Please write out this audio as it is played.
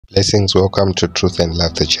Blessings, welcome to Truth and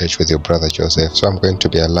Love the Church with your brother Joseph. So I'm going to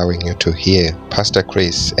be allowing you to hear Pastor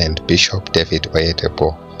Chris and Bishop David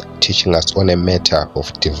Oyedepo teaching us on a matter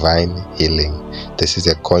of divine healing. This is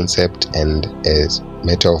a concept and a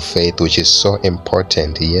matter of faith which is so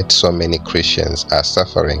important, yet so many Christians are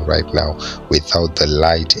suffering right now without the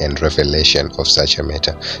light and revelation of such a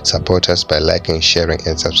matter. Support us by liking, sharing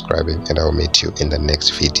and subscribing, and I'll meet you in the next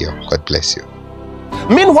video. God bless you.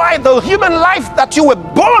 Meanwhile, the human life that you were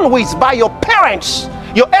born with by your parents,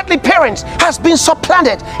 your earthly parents, has been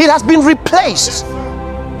supplanted. It has been replaced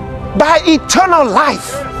by eternal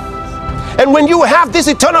life. And when you have this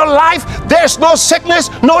eternal life, there's no sickness,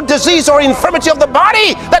 no disease or infirmity of the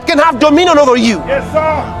body that can have dominion over you. Yes,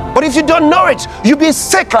 sir. But if you don't know it, you'll be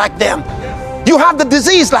sick like them. You have the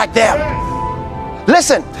disease like them.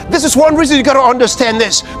 Listen, this is one reason you got to understand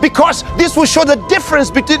this, because this will show the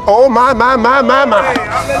difference between,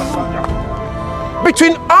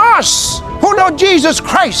 between us who know Jesus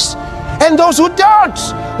Christ and those who don't.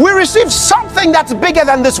 We receive something that's bigger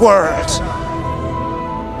than this world.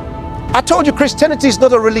 I told you Christianity is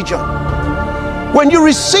not a religion. When you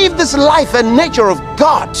receive this life and nature of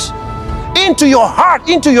God into your heart,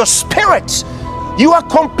 into your spirit, you are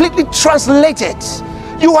completely translated.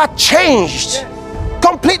 You are changed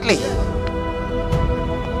completely.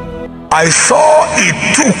 I saw it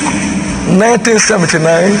took 1979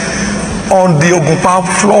 on the Ogunpa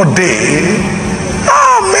flood day.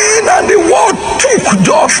 And the world took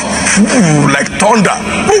just like thunder.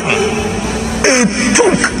 It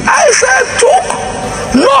took. I said took.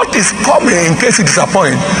 Not is coming in case he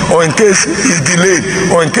disappoints, or in case he's delayed,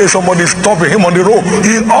 or in case somebody is stopping him on the road.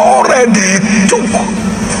 He already took.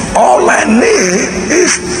 All I need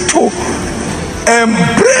is to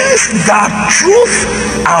embrace that truth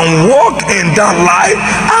and walk in that light,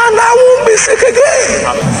 and I won't be sick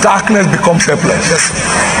again. Darkness becomes helpless,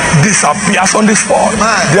 disappears on the spot.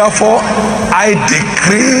 Therefore, I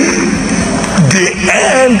decree the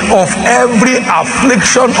end of every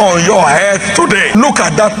affliction on your head today. Look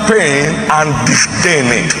at that pain and disdain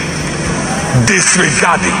it,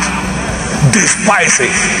 disregard it, despise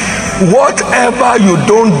it. Whatever you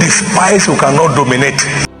don't despise, you cannot dominate.